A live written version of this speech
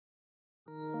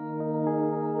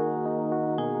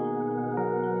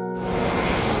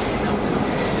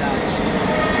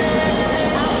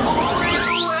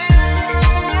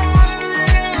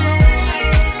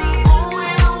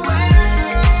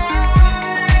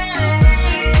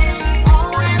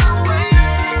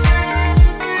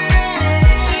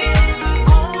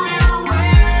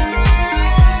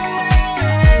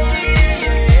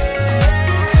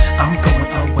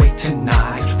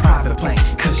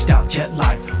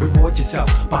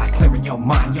yourself by clearing your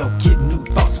mind. Yo, get new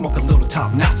thoughts, smoke a little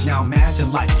top notch. Now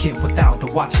imagine life, kid, without a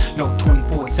watch. No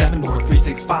 24/7 or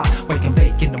 365. Wake and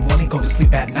bake in the morning, go to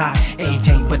sleep at night. Age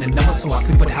ain't but a number, so I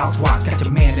sleep with housewives. Got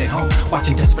your man at home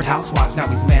watching Desperate Housewives. Now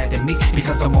he's mad at me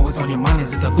because I'm always on your mind.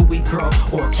 Is it the Louis girl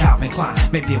or Calvin Klein?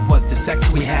 Maybe it was the sex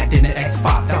we had in the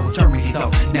X5. That was Germany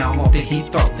though. Now I'm off the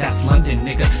Heathrow. That's London,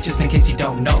 nigga. Just in case you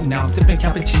don't know. Now I'm sipping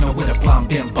cappuccino with a blonde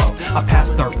bimbo. I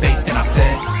passed third base, then I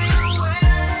said,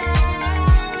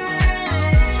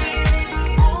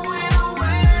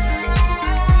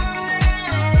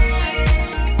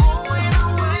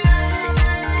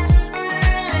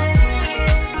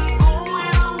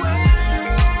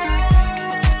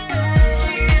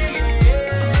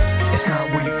 it's not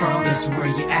where you're from, it's where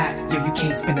you at. Yo, you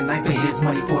can't spend the night, but here's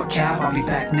money for a cab. I'll be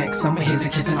back next summer, here's a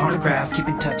kiss and autograph. Keep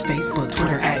in touch, Facebook,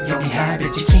 Twitter, at Yoni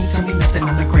Habitz. You can't tell me nothing,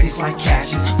 I'm the greatest like cash.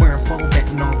 She's wearing polo,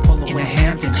 betting on polo in the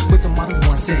Hamptons. With some models,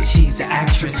 one said she's an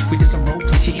actress. We did some role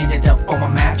play, she ended up on my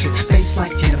mattress. Face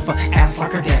like Jennifer, ass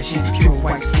like Kardashian. Pure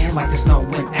white skin like the snow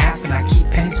in Aspen. I keep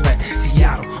pennies wet,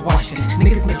 Seattle, Washington.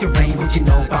 Niggas make it rain, what you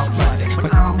know about London?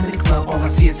 When I'm in the club, all I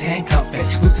see is handcuffing.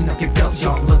 Loosen up your belts,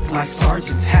 y'all look like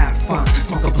sergeants. Have fun,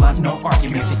 smoke a blunt, no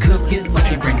arguments. You could get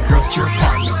lucky, bring girls to your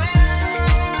apartment.